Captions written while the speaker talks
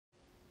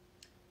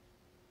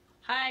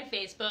Hi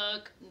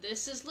Facebook,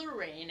 this is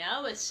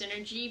Lorena with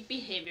Synergy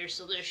Behavior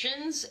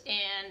Solutions,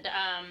 and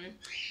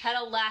had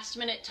a last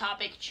minute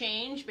topic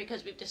change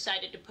because we've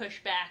decided to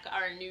push back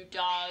our new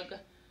dog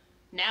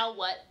Now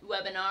What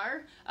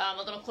webinar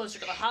a little closer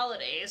to the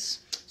holidays.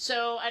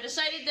 So I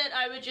decided that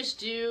I would just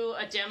do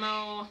a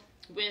demo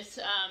with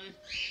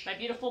my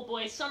beautiful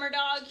boy Summer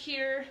Dog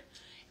here.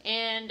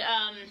 And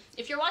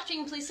if you're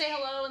watching, please say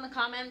hello in the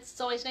comments.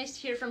 It's always nice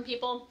to hear from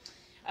people,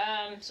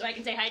 so I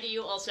can say hi to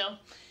you also.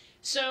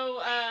 So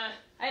I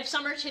have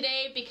Summer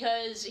today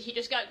because he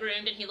just got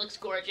groomed and he looks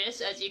gorgeous,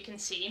 as you can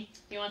see.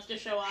 He wants to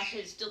show off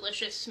his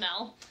delicious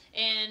smell.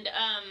 And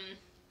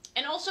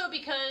also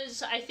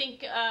because I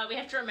think we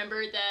have to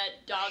remember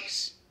that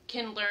dogs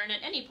can learn at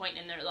any point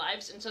in their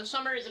lives. And so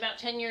Summer is about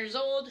 10 years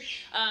old.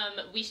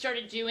 We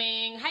started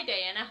doing, hi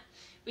Diana,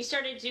 we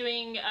started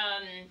doing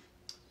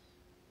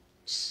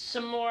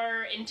some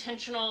more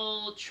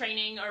intentional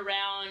training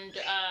around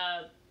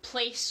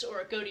place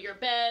or go to your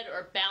bed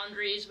or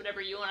boundaries,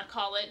 whatever you want to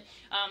call it,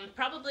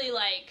 probably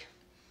like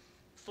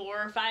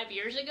 4 or 5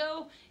 years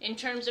ago, in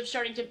terms of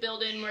starting to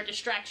build in more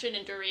distraction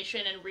and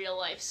duration and real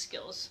life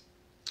skills.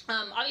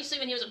 Obviously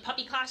when he was in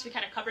puppy class we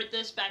kind of covered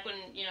this back when,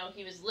 you know,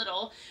 he was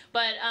little,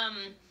 but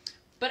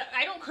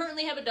I don't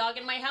currently have a dog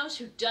in my house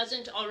who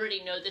doesn't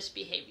already know this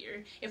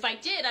behavior. If I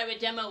did, I would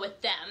demo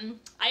with them.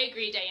 I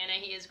agree, Diana,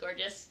 he is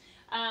gorgeous.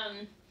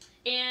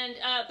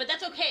 But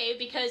that's okay,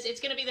 because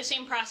it's going to be the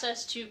same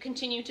process to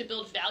continue to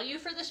build value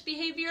for this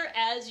behavior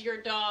as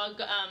your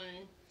dog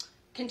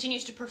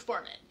continues to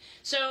perform it.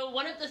 So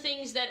one of the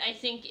things that I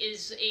think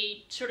is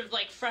a sort of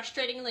like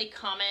frustratingly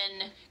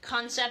common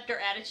concept or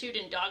attitude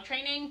in dog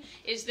training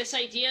is this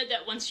idea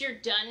that once you're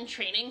done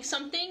training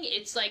something,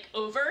 it's like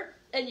over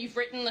and you've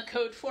written the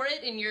code for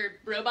it in your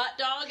robot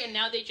dog and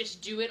now they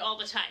just do it all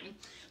the time.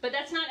 But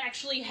that's not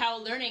actually how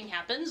learning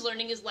happens.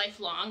 Learning is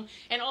lifelong,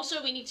 and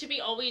also we need to be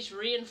always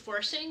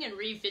reinforcing and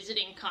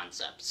revisiting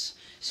concepts.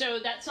 So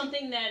that's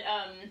something that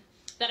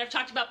that I've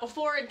talked about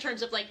before in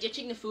terms of like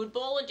ditching the food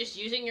bowl and just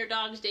using your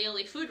dog's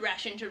daily food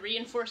ration to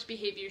reinforce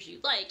behaviors you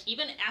like,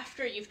 even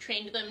after you've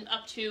trained them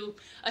up to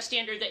a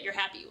standard that you're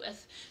happy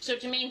with. So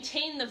to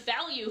maintain the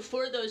value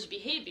for those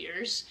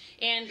behaviors,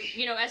 and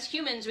you know, as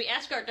humans, we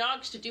ask our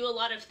dogs to do a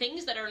lot of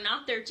things that are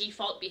not their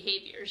default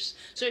behaviors.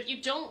 So if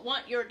you don't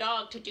want your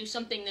dog to do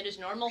something that is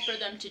normal for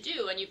them to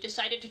do, and you've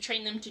decided to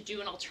train them to do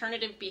an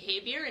alternative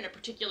behavior in a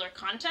particular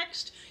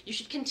context, you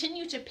should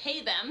continue to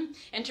pay them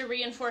and to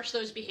reinforce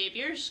those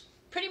behaviors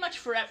pretty much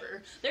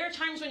forever. There are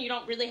times when you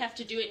don't really have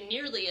to do it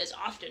nearly as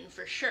often,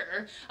 for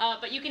sure,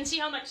 but you can see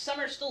how much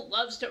Summer still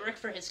loves to work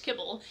for his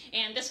kibble,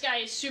 and this guy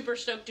is super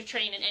stoked to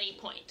train at any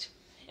point.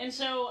 And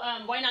so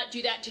why not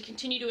do that to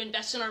continue to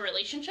invest in our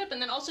relationship,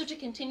 and then also to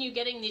continue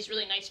getting these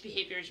really nice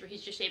behaviors where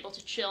he's just able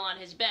to chill on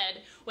his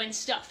bed when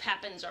stuff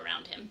happens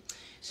around him.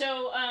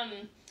 So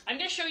I'm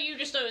going to show you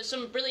just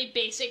some really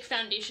basic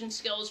foundation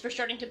skills for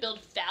starting to build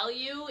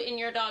value in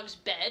your dog's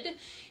bed,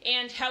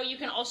 and how you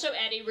can also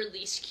add a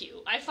release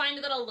cue. I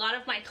find that a lot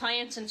of my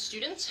clients and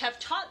students have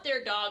taught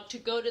their dog to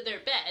go to their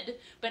bed,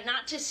 but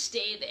not to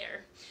stay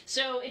there.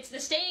 So it's the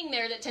staying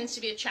there that tends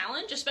to be a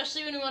challenge,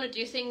 especially when we want to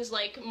do things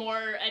like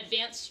more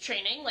advanced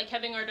training, like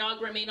having our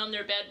dog remain on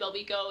their bed while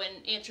we go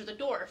and answer the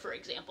door, for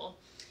example.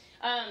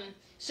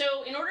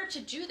 So in order to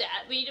do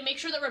that, we need to make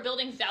sure that we're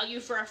building value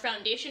for our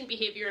foundation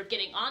behavior of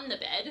getting on the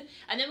bed,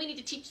 and then we need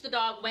to teach the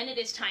dog when it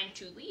is time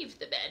to leave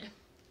the bed.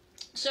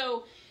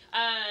 So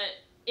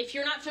if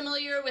you're not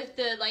familiar with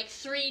the like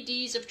 3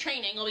 Ds of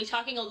training, I'll be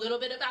talking a little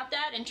bit about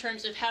that in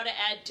terms of how to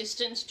add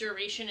distance,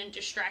 duration, and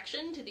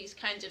distraction to these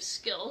kinds of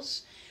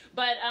skills.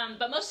 But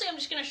mostly I'm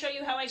just going to show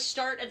you how I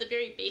start at the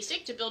very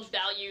basic to build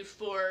value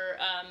for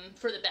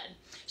the bed.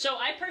 So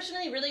I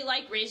personally really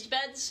like raised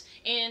beds,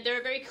 and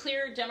they're a very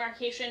clear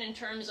demarcation in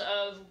terms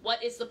of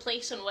what is the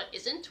place and what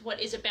isn't, what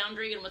is a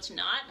boundary and what's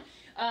not.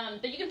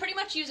 But you can pretty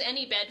much use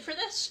any bed for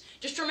this.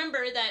 Just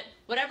remember that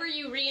whatever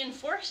you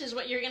reinforce is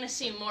what you're going to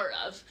see more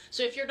of.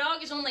 So if your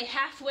dog is only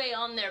halfway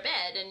on their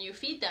bed and you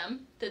feed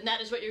them, then that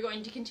is what you're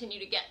going to continue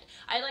to get.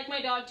 I like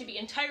my dog to be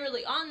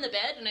entirely on the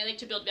bed, and I like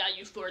to build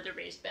value for the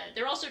raised bed.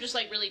 They're also just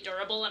like really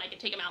durable, and I can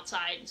take them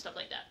outside and stuff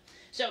like that.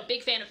 So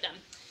big fan of them.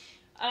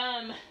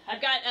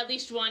 I've got at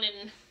least one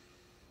in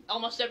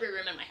almost every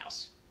room in my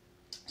house.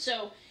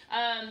 So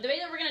the way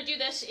that we're going to do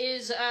this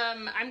is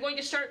I'm going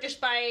to start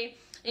just by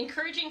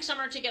encouraging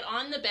Summer to get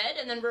on the bed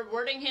and then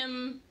rewarding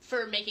him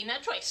for making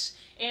that choice.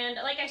 And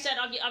like I said,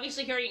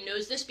 obviously he already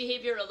knows this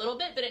behavior a little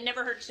bit, but it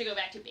never hurts to go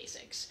back to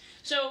basics.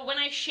 So when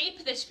I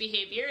shape this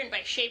behavior, and by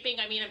shaping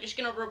I mean I'm just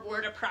going to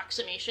reward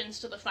approximations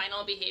to the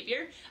final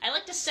behavior, I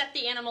like to set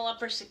the animal up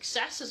for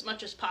success as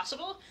much as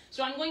possible.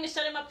 So I'm going to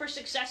set him up for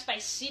success by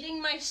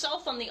seating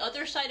myself on the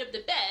other side of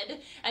the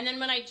bed, and then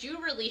when I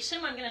do release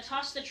him, I'm going to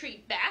toss the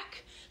treat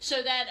back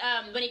so that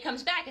when he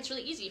comes back, it's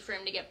really easy for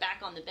him to get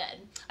back on the bed.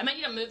 I might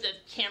need to move the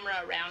camera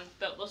around,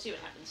 but we'll see what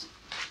happens.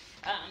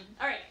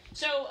 Alright,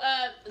 so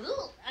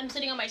I'm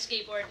sitting on my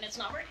skateboard and it's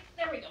not working.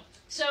 There we go.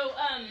 So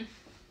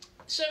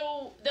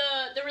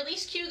the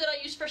release cue that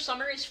I use for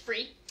Summer is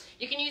free.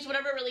 You can use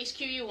whatever release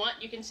cue you want.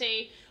 You can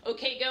say,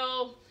 okay,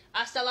 go,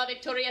 hasta la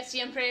victoria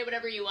siempre,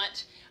 whatever you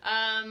want.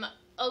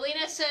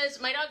 Alina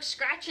says, my dog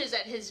scratches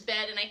at his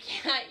bed and I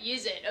can't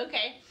use it.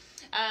 Okay.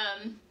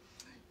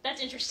 That's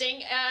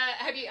interesting.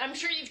 I'm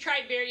sure you've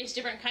tried various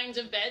different kinds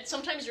of beds.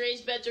 Sometimes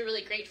raised beds are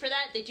really great for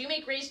that. They do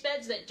make raised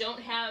beds that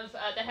don't have,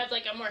 that have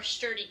like a more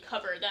sturdy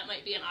cover. That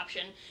might be an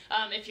option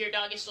if your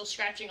dog is still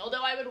scratching.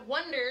 Although I would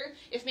wonder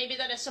if maybe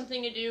that has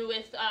something to do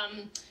with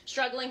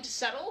struggling to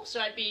settle. So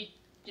I'd be,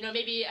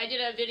 maybe I did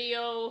a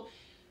video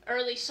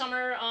early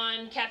summer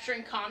on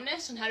capturing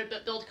calmness and how to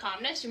build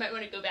calmness. You might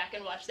want to go back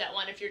and watch that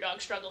one if your dog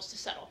struggles to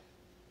settle.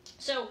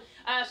 So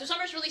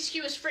Summer's release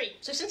cue is free.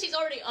 So since he's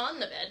already on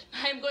the bed,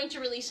 I'm going to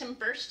release him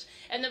first.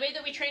 And the way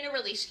that we train a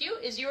release cue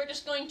is you are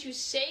just going to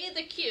say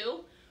the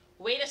cue,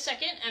 wait a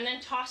second, and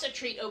then toss a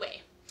treat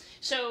away.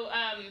 So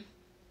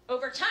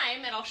over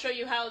time, and I'll show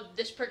you how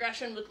this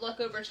progression would look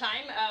over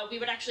time, we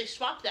would actually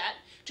swap that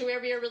to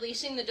where we are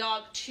releasing the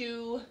dog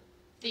to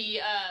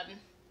the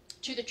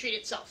treat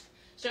itself.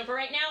 So for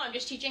right now, I'm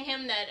just teaching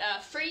him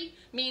that free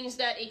means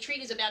that a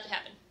treat is about to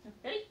happen.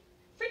 Ready?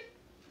 Free.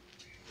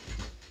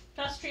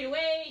 Toss the treat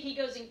away, he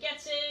goes and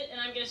gets it,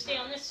 and I'm going to stay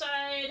on this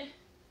side,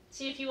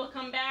 see if he will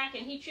come back,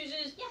 and he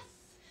chooses, yes,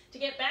 to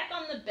get back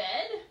on the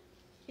bed.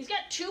 He's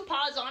got 2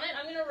 paws on it.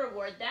 I'm going to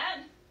reward that.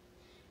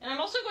 And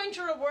I'm also going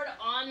to reward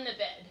on the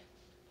bed.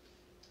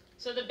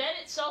 So the bed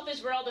itself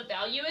is where all the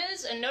value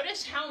is, and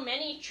notice how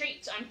many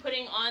treats I'm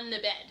putting on the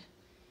bed.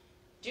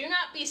 Do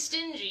not be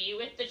stingy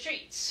with the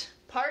treats.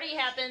 Party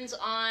happens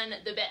on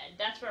the bed.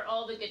 That's where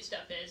all the good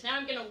stuff is. Now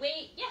I'm going to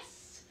wait,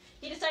 yes.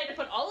 He decided to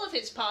put all of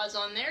his paws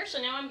on there,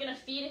 so now I'm going to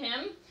feed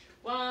him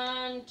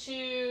 1,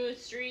 2,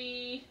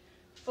 3,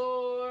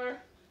 4,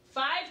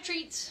 5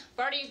 treats. I've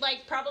already,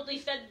 probably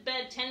fed the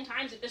bed 10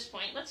 times at this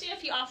point. Let's see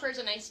if he offers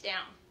a nice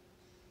down.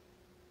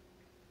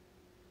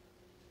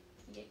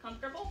 Get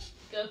comfortable?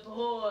 Good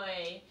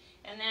boy.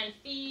 And then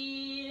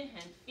feed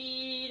and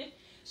feed.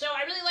 So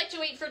I really like to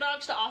wait for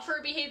dogs to offer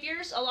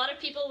behaviors. A lot of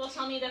people will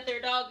tell me that their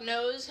dog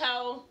knows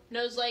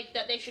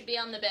that they should be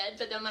on the bed,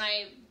 but then when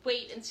I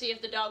wait and see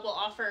if the dog will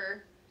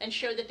offer and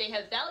show that they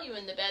have value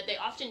in the bed, they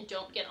often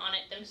don't get on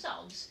it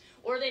themselves,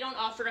 or they don't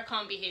offer a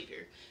calm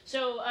behavior.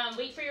 So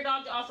wait for your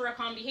dog to offer a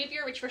calm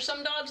behavior, which for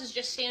some dogs is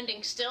just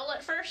standing still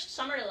at first.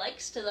 Summer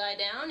likes to lie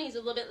down. He's a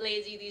little bit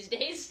lazy these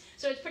days,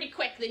 so it's pretty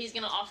quick that he's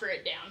going to offer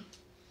it down.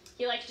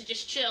 He likes to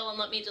just chill and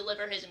let me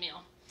deliver his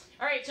meal.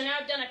 Alright, so now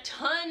I've done a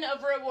ton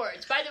of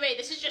rewards. By the way,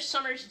 this is just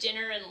Summer's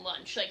dinner and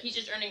lunch. He's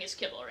just earning his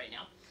kibble right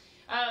now.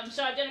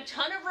 So I've done a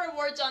ton of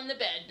rewards on the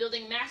bed,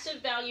 building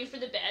massive value for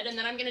the bed, and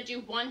then I'm going to do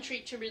 1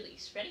 treat to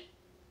release. Ready?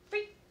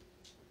 Free.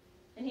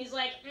 And he's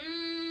like,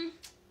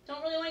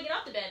 don't really want to get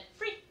off the bed.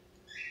 Free.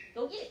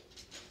 Go get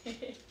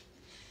it.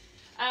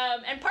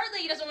 And partly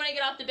he doesn't want to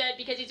get off the bed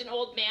because he's an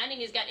old man and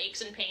he's got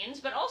aches and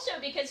pains, but also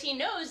because he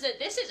knows that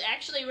this is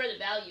actually where the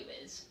value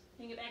is.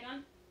 Can you get back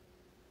on?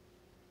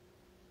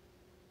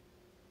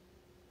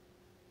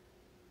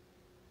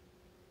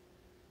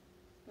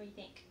 What do you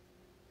think?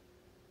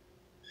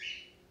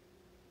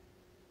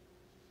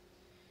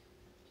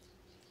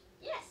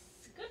 Yes,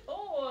 good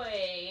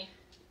boy.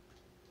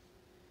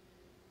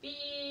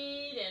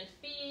 Feed and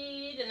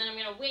feed, and then I'm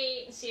going to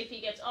wait and see if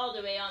he gets all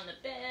the way on the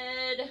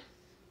bed.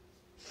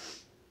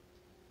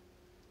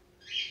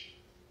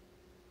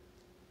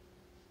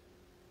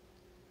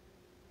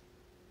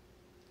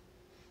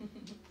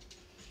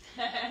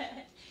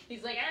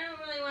 He's like, I don't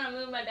really want to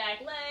move my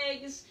back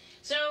legs.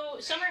 So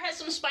Summer has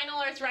some spinal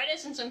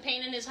arthritis and some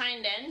pain in his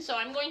hind end, so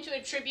I'm going to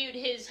attribute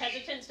his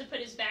hesitance to put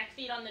his back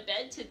feet on the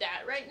bed to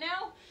that right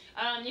now.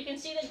 You can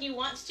see that he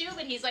wants to,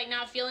 but he's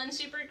not feeling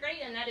super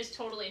great, and that is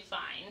totally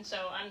fine.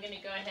 So I'm going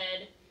to go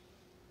ahead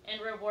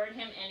and reward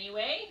him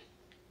anyway.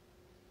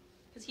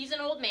 Because he's an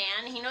old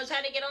man, he knows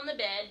how to get on the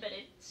bed, but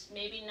it's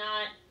maybe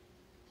not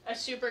a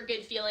super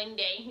good feeling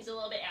day. He's a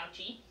little bit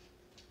ouchy.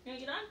 You want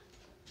to get on?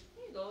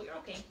 There you go, you're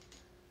okay.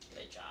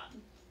 Good job.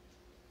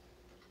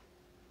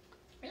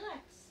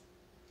 Relax.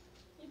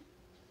 Yeah.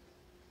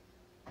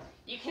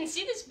 You can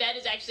see this bed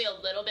is actually a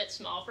little bit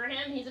small for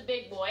him. He's a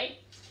big boy.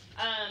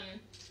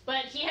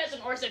 But he has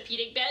an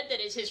orthopedic bed that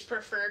is his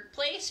preferred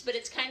place, but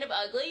it's kind of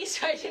ugly,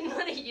 so I didn't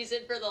want to use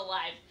it for the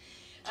live.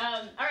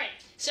 Alright,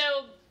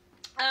 so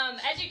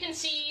as you can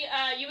see,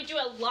 you would do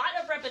a lot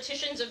of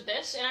repetitions of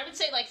this, and I would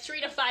say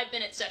 3 to 5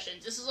 minute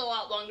sessions. This is a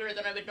lot longer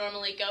than I would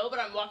normally go, but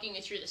I'm walking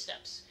you through the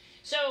steps.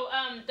 So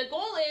the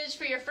goal is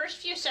for your first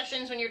few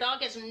sessions when your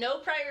dog has no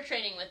prior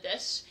training with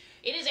this,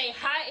 it is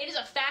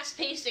a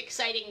fast-paced,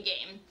 exciting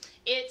game.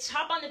 It's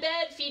hop on the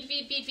bed, feed,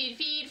 feed, feed, feed,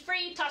 feed,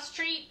 free, toss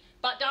treat,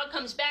 but dog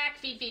comes back,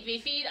 feed, feed,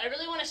 feed, feed. I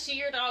really want to see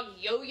your dog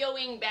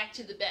yo-yoing back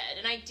to the bed.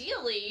 And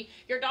ideally,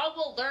 your dog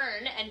will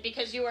learn, and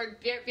because you are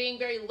being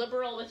very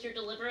liberal with your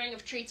delivering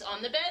of treats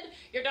on the bed,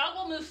 your dog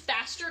will move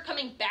faster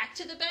coming back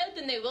to the bed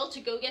than they will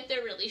to go get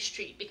their release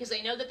treat, because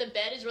they know that the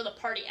bed is where the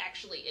party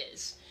actually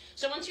is.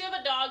 So once you have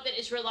a dog that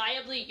is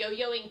reliably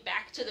yo-yoing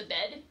back to the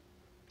bed,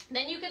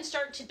 then you can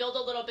start to build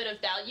a little bit of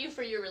value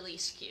for your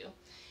release cue.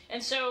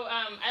 And so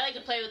I like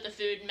to play with the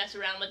food and mess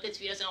around with it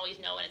so he doesn't always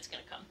know when it's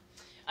going to come.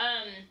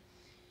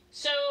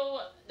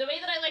 So the way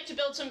that I like to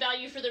build some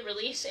value for the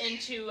release and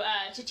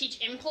to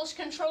teach impulse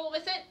control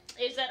with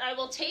it is that I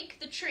will take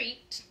the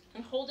treat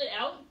and hold it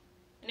out,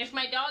 and if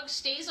my dog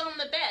stays on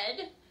the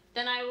bed,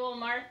 then I will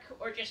mark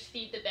or just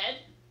feed the bed.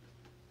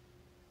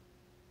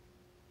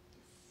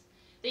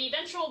 The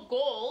eventual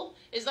goal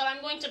is that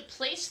I'm going to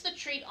place the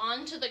treat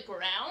onto the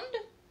ground,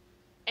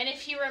 and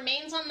if he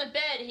remains on the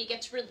bed, he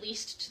gets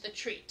released to the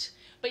treat.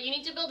 But you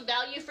need to build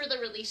value for the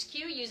release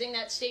cue using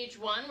that stage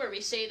 1 where we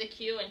say the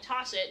cue and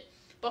toss it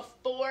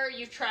before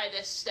you try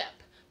this step.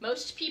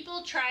 Most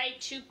people try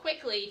too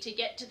quickly to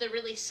get to the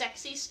really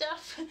sexy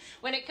stuff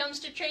when it comes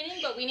to training,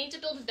 but we need to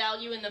build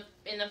value in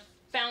the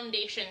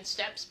foundation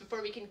steps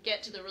before we can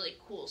get to the really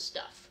cool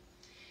stuff.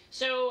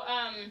 So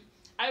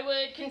I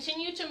would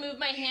continue to move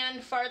my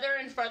hand farther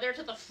and farther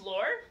to the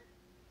floor,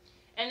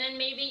 and then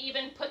maybe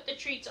even put the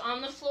treats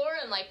on the floor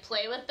and like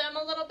play with them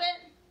a little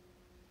bit.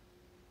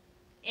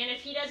 And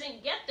if he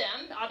doesn't get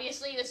them,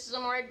 obviously this is a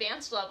more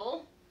advanced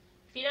level,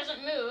 if he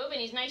doesn't move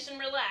and he's nice and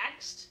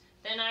relaxed,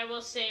 then I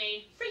will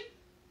say, free.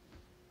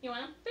 You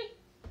want him? Free.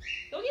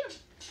 Go get him.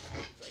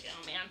 It's like,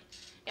 oh man,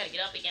 gotta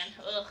get up again.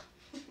 Ugh.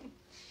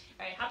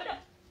 Alright, hop it up.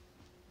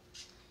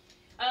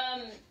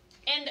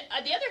 And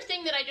the other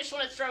thing that I just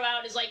want to throw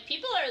out is, like,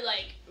 people are,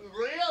 like,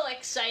 real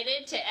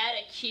excited to add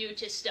a cue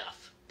to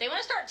stuff. They want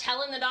to start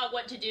telling the dog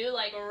what to do,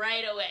 like,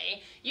 right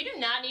away. You do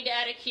not need to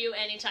add a cue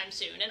anytime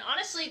soon. And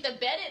honestly, the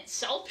bed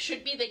itself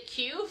should be the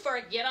cue for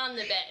get on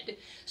the bed.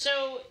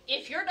 So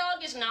if your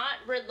dog is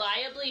not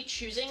reliably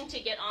choosing to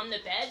get on the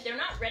bed, they're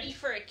not ready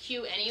for a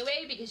cue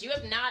anyway because you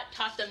have not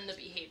taught them the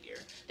behavior.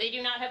 They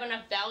do not have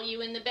enough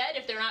value in the bed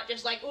if they're not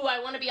just like, ooh,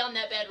 I want to be on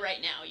that bed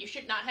right now. You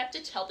should not have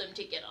to tell them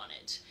to get on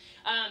it.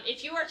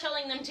 If you are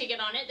telling them to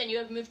get on it, then you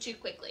have moved too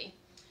quickly.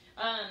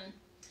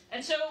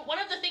 And so one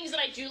of the things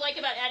that I do like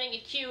about adding a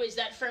cue is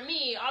that for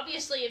me,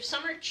 obviously, if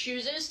Summer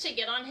chooses to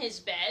get on his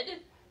bed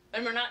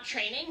and we're not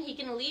training, he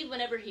can leave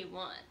whenever he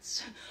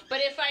wants. But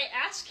if I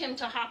ask him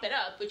to hop it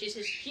up, which is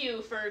his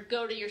cue for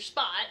go to your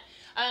spot,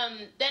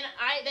 then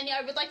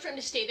I would like for him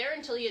to stay there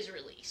until he is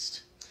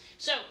released.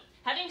 So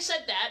having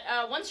said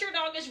that, once your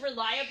dog is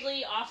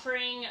reliably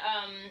offering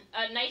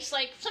a nice,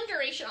 like, some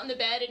duration on the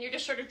bed and you're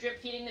just sort of drip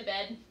feeding the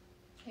bed,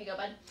 here you go,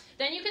 bud.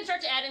 Then you can start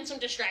to add in some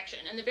distraction.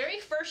 And the very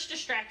first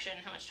distraction,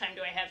 how much time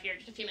do I have here?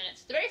 Just a few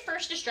minutes. The very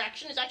first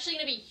distraction is actually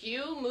going to be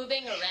you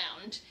moving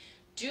around.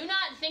 Do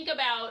not think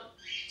about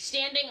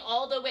standing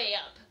all the way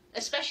up,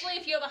 especially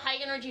if you have a high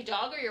energy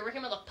dog or you're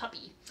working with a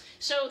puppy.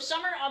 So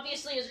Summer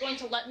obviously is going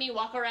to let me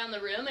walk around the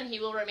room and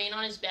he will remain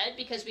on his bed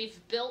because we've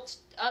built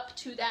up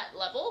to that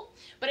level.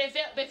 But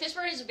if this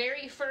were his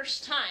very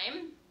first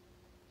time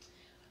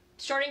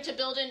starting to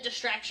build in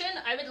distraction,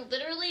 I would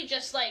literally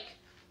just, like,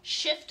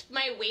 shift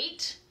my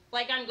weight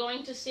like I'm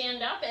going to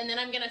stand up, and then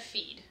I'm going to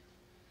feed.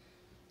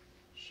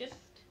 Shift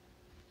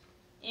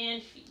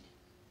and feed.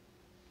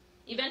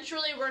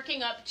 Eventually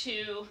working up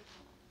to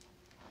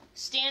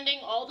standing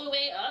all the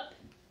way up.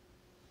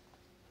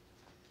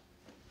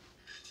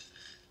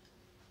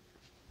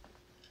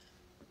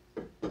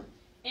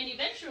 And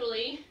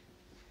eventually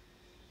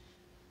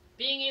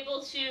being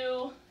able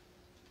to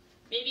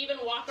maybe even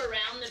walk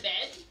around the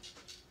bed.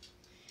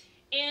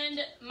 And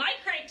my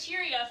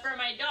criteria for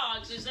my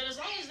dogs is that as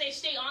long as they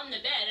stay on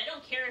the bed, I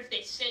don't care if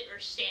they sit or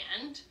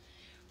stand,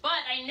 but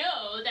I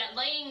know that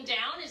laying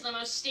down is the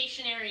most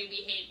stationary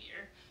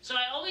behavior. So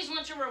I always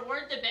want to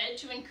reward the bed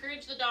to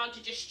encourage the dog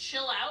to just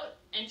chill out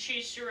and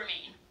choose to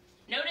remain.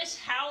 Notice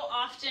how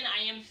often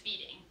I am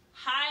feeding.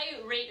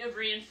 High rate of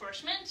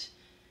reinforcement,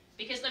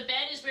 because the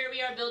bed is where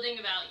we are building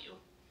value.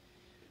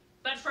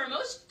 But for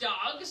most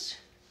dogs,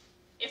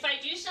 if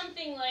I do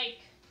something like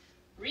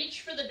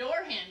reach for the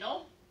door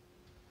handle,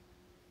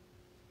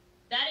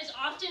 that is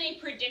often a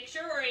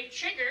predictor or a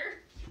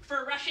trigger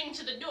for rushing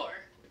to the door.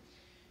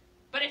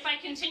 But if I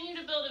continue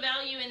to build a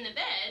value in the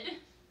bed,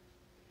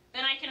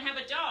 then I can have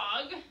a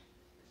dog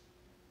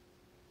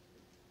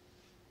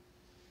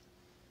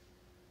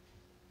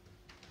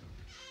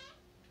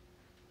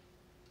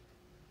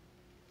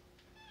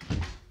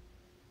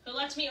who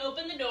lets me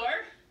open the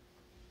door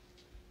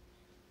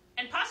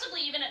and possibly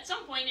even at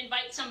some point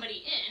invite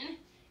somebody in,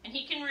 and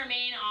he can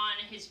remain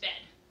on his bed.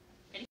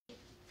 Ready?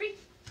 Free.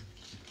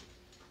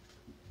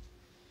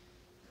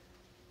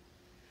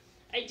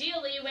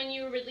 Ideally, when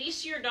you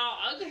release your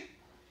dog,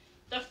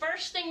 the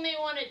first thing they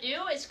want to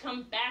do is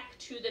come back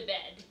to the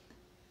bed.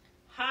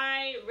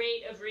 High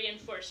rate of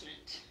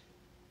reinforcement.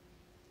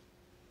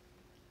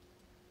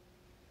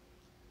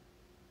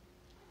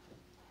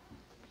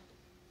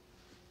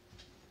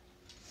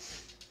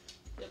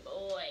 Good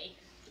boy.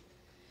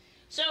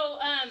 So,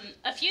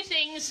 a few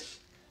things.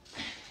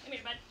 Come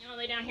here, bud. You want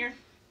to lay down here?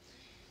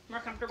 More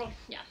comfortable?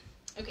 Yeah.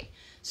 Okay.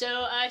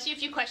 So, I see a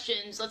few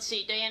questions. Let's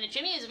see. Diana,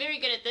 Jimmy is very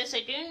good at this.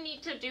 I do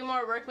need to do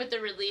more work with the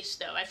release,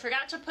 though. I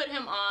forgot to put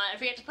him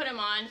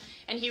on,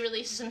 and he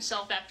releases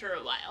himself after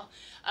a while.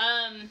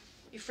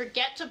 You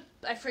forget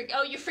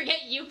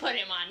you put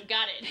him on.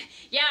 Got it.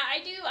 Yeah,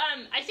 I do.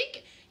 I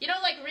think,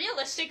 like,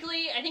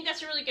 realistically, I think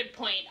that's a really good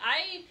point.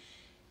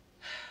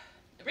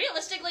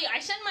 realistically, I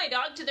send my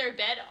dog to their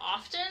bed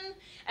often,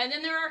 and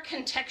then there are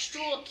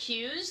contextual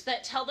cues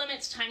that tell them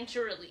it's time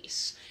to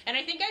release. And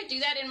I think I do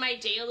that in my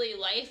daily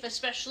life,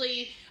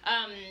 especially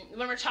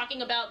when we're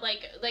talking about,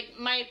 like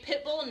my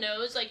pit bull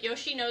knows, like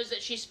Yoshi knows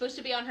that she's supposed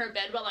to be on her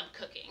bed while I'm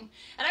cooking.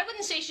 And I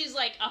wouldn't say she's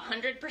like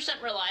 100%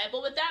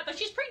 reliable with that, but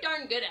she's pretty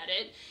darn good at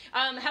it.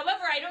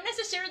 However, I don't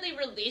necessarily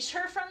release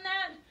her from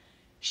that.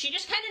 She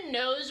just kind of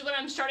knows when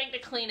I'm starting to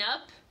clean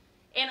up.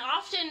 And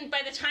often, by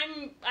the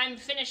time I'm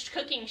finished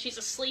cooking, she's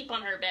asleep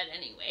on her bed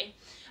anyway.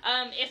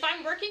 If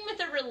I'm working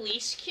with a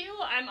release cue,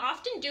 I'm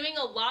often doing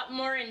a lot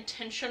more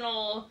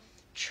intentional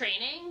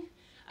training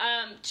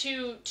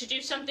to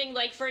do something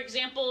like, for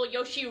example,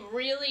 Yoshi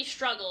really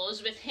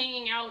struggles with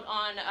hanging out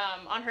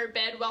on her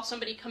bed while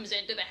somebody comes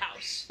into the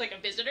house, like a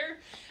visitor.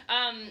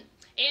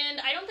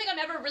 And I don't think I'm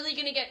ever really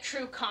going to get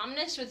true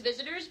calmness with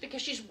visitors because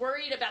she's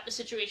worried about the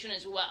situation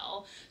as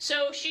well.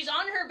 So she's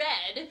on her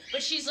bed,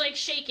 but she's like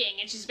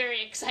shaking and she's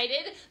very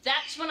excited.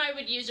 That's when I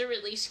would use a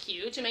release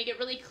cue to make it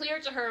really clear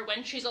to her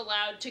when she's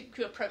allowed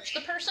to approach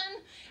the person.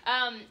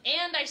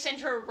 And I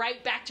send her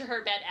right back to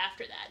her bed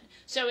after that.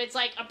 So it's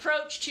like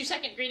approach,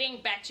 2-second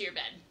greeting, back to your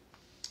bed.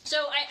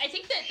 So I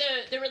think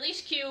that the release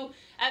cue,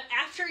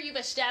 after you've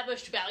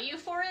established value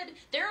for it,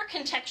 there are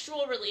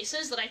contextual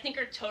releases that I think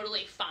are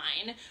totally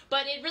fine,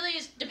 but it really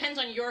depends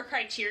on your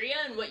criteria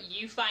and what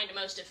you find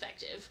most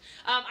effective.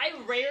 I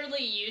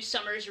rarely use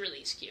Summer's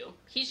release cue.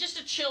 He's just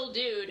a chill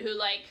dude who,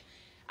 like,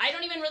 I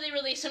don't even really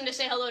release him to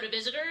say hello to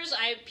visitors.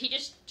 He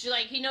just,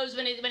 like, he knows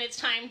when it's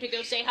time to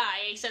go say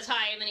hi. He says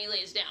hi and then he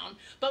lays down.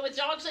 But with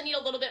dogs that need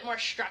a little bit more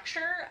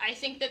structure, I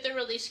think that the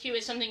release cue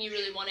is something you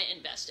really want to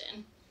invest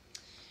in.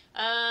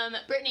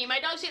 Brittany,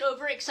 my dogs get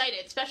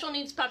overexcited. Special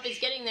needs pup is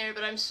getting there,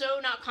 but I'm so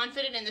not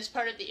confident in this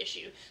part of the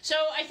issue. So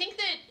I think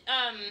that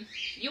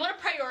you want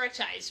to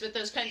prioritize with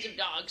those kinds of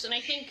dogs, and I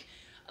think,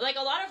 like,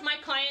 a lot of my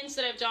clients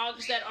that have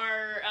dogs that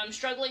are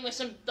struggling with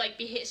some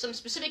some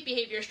specific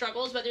behavior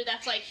struggles, whether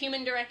that's like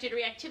human-directed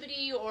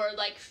reactivity or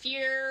like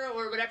fear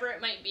or whatever it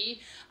might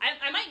be,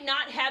 I might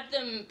not have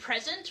them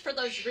present for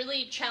those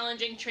really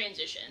challenging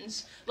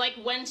transitions, like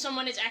when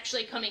someone is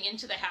actually coming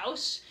into the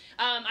house.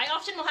 I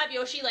often will have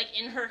Yoshi, like,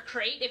 in her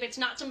crate if it's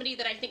not somebody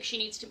that I think she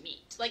needs to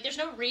meet. Like, there's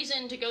no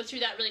reason to go through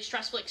that really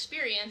stressful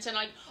experience and,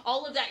 like,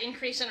 all of that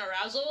increase in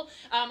arousal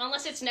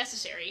unless it's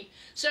necessary.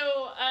 So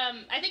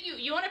I think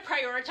you want to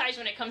prioritize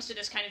when it comes to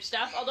this kind of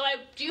stuff, although I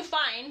do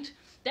find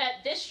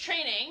that this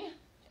training,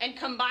 and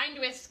combined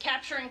with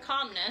capturing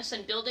calmness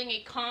and building a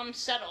calm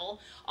settle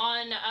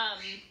on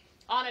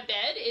a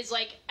bed, is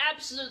like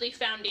absolutely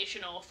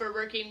foundational for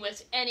working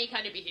with any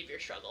kind of behavior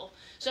struggle.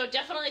 So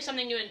definitely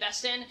something to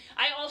invest in.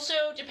 I also,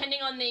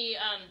 depending on the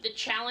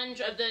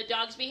challenge of the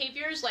dog's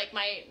behaviors, like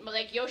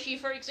Yoshi,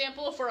 for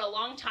example, for a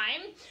long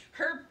time,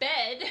 her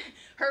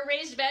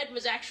raised bed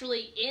was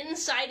actually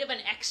inside of an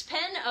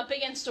X-pen up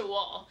against a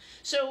wall.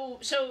 So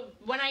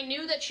when I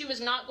knew that she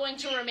was not going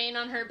to remain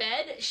on her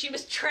bed, she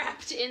was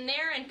trapped in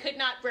there and could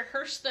not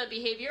rehearse the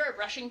behavior of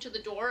rushing to the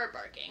door or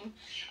barking.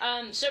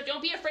 So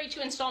don't be afraid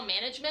to install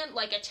management,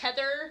 like a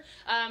tether,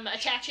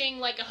 attaching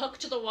like a hook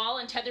to the wall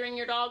and tethering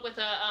your dog with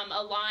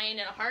a line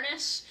and a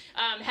harness,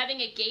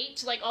 having a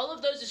gate, like all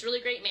of those is really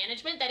great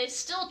management. That is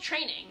still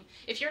training.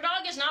 If your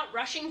dog is not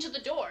rushing to the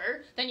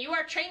door, then you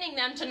are training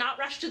them to not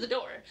rush to the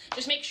door.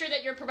 Just make sure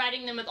that you're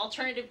providing them with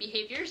alternative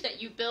behaviors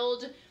that you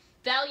build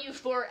value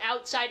for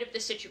outside of the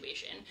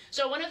situation.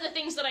 So one of the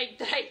things that I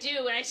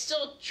do, and I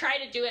still try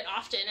to do it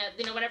often,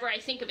 whenever I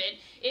think of it,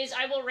 is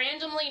I will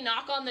randomly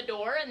knock on the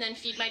door and then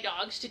feed my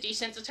dogs to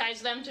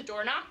desensitize them to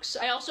door knocks.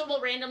 I also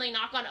will randomly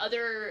knock on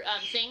other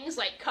things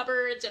like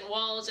cupboards and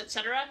walls,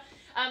 etc.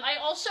 I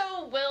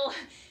also will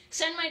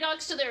send my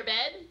dogs to their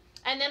bed,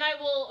 and then I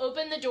will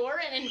open the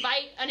door and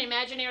invite an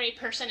imaginary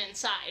person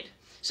inside.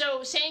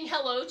 So saying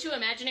hello to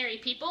imaginary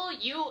people,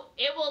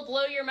 it will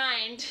blow your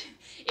mind.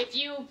 If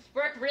you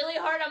work really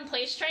hard on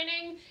place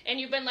training and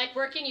you've been like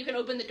working, you can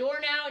open the door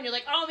now and you're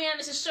like, oh man,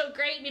 this is so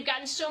great. We've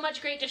gotten so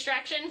much great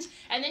distractions.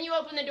 And then you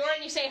open the door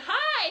and you say,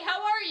 hi,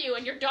 how are you?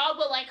 And your dog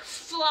will like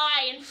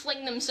fly and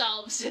fling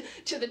themselves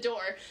to the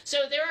door.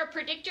 So there are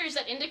predictors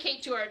that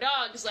indicate to our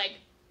dogs, like,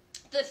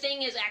 the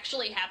thing is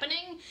actually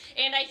happening,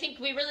 and I think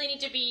we really need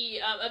to be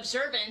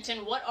observant in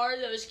what are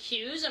those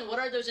cues and what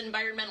are those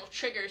environmental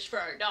triggers for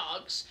our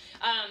dogs.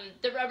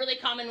 A really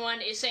common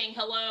one is saying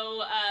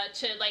hello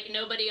to like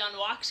nobody on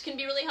walks can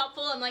be really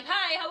helpful. I'm like,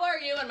 hi, how are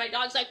you? And my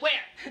dog's like,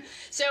 where?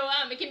 So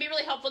it can be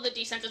really helpful to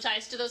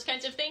desensitize to those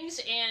kinds of things,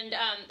 and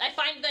I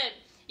find that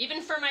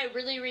even for my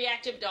really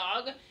reactive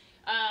dog,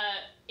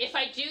 if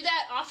I do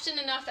that often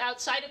enough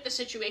outside of the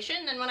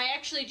situation, then when I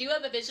actually do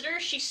have a visitor,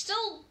 she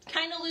still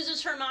kind of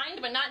loses her mind,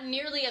 but not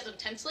nearly as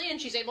intensely, and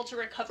she's able to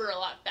recover a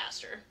lot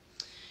faster.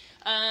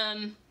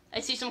 I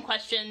see some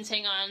questions,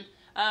 hang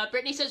on.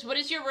 Brittany says, what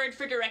is your word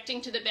for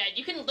directing to the bed?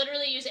 You can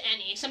literally use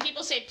any. Some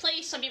people say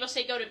place, some people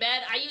say go to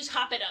bed. I use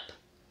hop it up.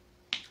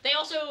 They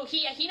also,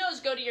 he knows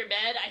go to your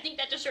bed. I think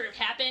that just sort of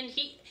happened.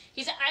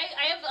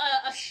 I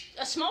have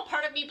a small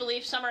part of me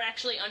believes Summer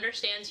actually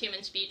understands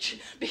human speech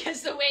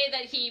because the way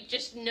that he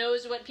just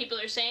knows what people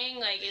are saying,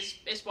 like,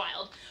 is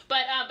wild.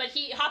 But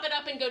he hop it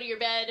up and go to your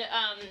bed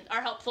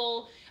are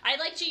helpful. I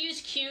like to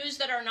use cues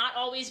that are not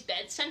always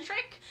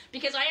bed-centric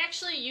because I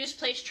actually use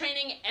place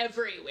training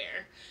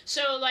everywhere.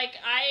 So, like,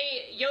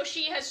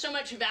 Yoshi has so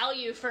much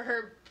value for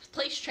her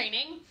place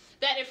training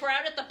that if we're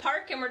out at the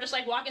park and we're just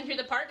like walking through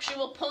the park, she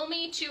will pull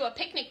me to a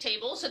picnic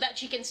table so that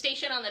she can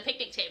station on the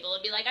picnic table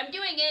and be like, I'm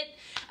doing it,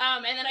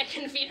 and then I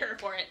can feed her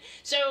for it.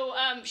 So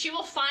she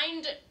will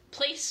find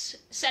place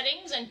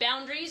settings and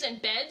boundaries and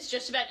beds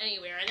just about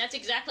anywhere, and that's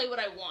exactly what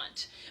I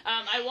want.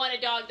 I want a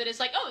dog that is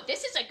like, oh,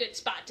 this is a good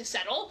spot to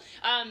settle,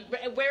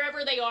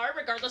 wherever they are,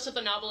 regardless of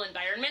the novel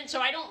environment.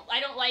 So I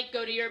don't like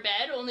go to your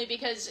bed, only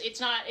because it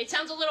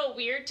sounds a little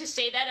weird to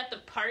say that at the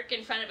park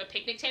in front of a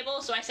picnic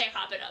table, so I say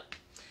hop it up.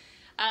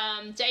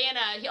 Diana,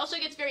 he also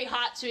gets very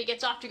hot, so he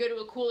gets off to go to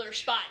a cooler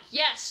spot.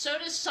 Yes, so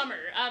does Summer.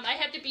 I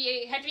have to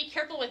be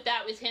careful with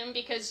that with him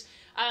because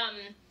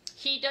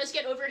he does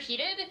get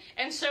overheated,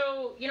 and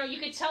so, you know, you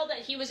could tell that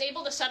he was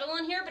able to settle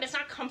in here, but it's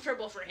not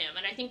comfortable for him,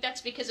 and I think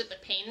that's because of the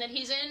pain that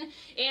he's in,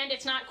 and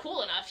it's not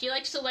cool enough. He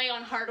likes to lay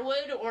on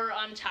hardwood or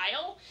on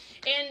tile,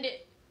 and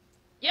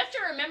you have to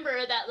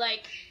remember that,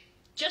 like,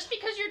 just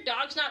because your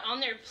dog's not on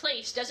their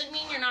place doesn't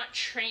mean you're not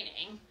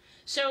training.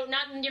 So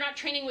you're not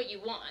training what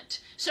you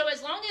want. So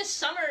as long as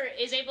Summer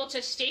is able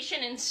to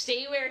station and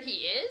stay where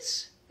he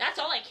is, that's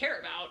all I care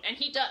about, and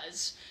he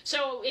does.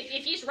 So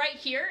if he's right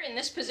here in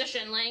this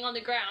position, laying on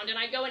the ground, and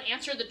I go and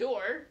answer the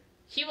door,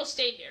 he will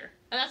stay here.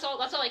 And that's all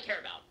I care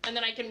about. And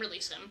then I can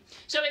release him.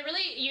 So it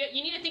really,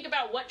 you need to think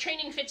about what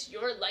training fits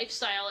your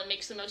lifestyle and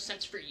makes the most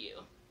sense for you.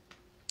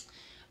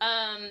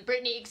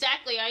 Brittany,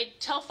 exactly. I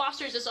tell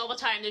fosters this all the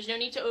time. There's no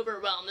need to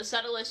overwhelm. The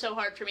settle is so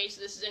hard for me,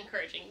 so this is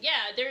encouraging.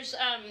 Yeah, there's,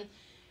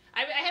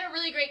 I had a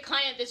really great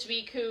client this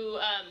week who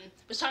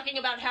was talking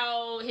about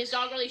how his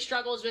dog really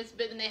struggles with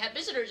when they have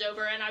visitors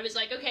over, and I was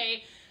like,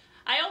 okay,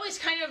 I always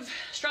kind of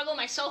struggle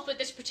myself with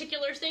this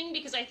particular thing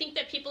because I think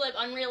that people have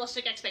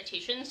unrealistic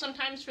expectations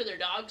sometimes for their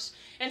dogs,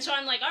 and so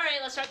I'm like, all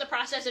right, let's start the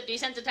process of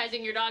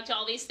desensitizing your dog to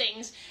all these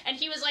things, and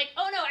he was like,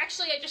 oh no,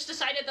 actually I just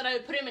decided that I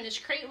would put him in his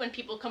crate when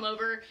people come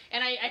over,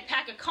 and I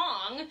pack a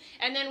Kong,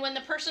 and then when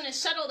the person is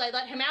settled, I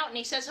let him out, and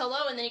he says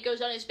hello, and then he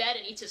goes on his bed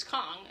and eats his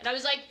Kong, and I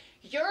was like,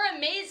 you're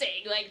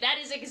amazing. Like, that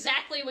is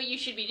exactly what you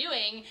should be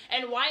doing,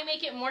 and why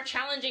make it more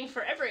challenging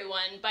for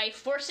everyone by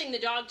forcing the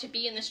dog to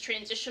be in this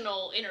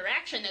transitional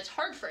interaction that's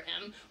hard for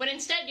him, when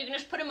instead you can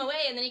just put him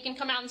away and then he can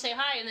come out and say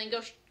hi and then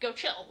go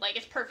chill. Like,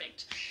 it's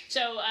perfect.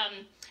 So,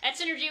 at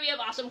Synergy we have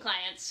awesome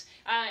clients,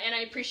 and I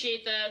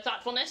appreciate the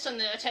thoughtfulness and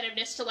the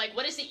attentiveness to, like,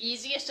 what is the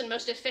easiest and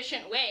most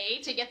efficient way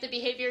to get the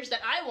behaviors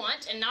that I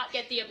want and not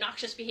get the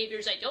obnoxious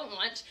behaviors I don't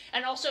want,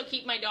 and also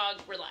keep my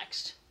dog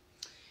relaxed.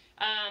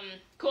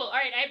 Cool. All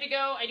right, I have to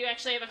go. I do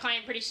actually have a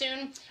client pretty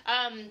soon.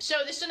 So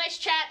this is a nice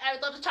chat. I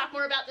would love to talk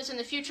more about this in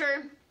the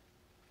future.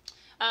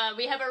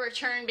 We have a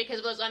return because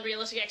of those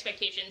unrealistic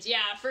expectations.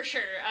 Yeah, for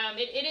sure.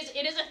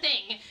 It is a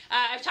thing.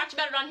 I've talked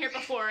about it on here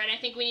before, and I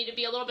think we need to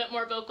be a little bit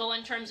more vocal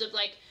in terms of,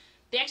 like,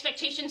 the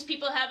expectations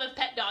people have of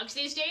pet dogs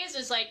these days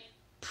is, like,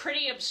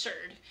 pretty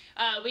absurd.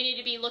 We need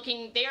to be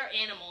looking, they are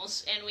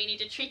animals, and we need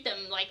to treat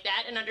them like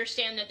that and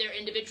understand that they're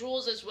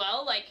individuals as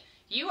well. Like,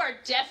 you are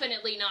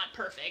definitely not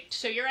perfect,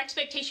 so your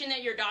expectation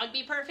that your dog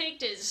be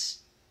perfect is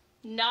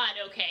not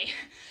okay.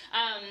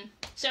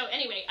 So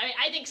anyway,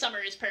 I think Summer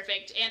is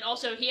perfect, and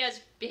also he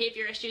has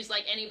behavior issues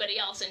like anybody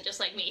else and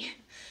just like me.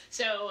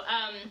 So,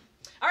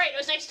 alright, it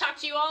was nice to talk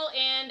to you all,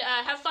 and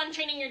have fun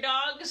training your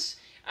dogs.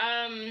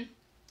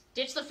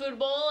 Ditch the food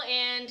bowl,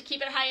 and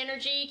keep it high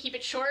energy, keep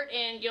it short,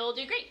 and you'll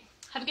do great.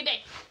 Have a good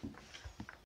day.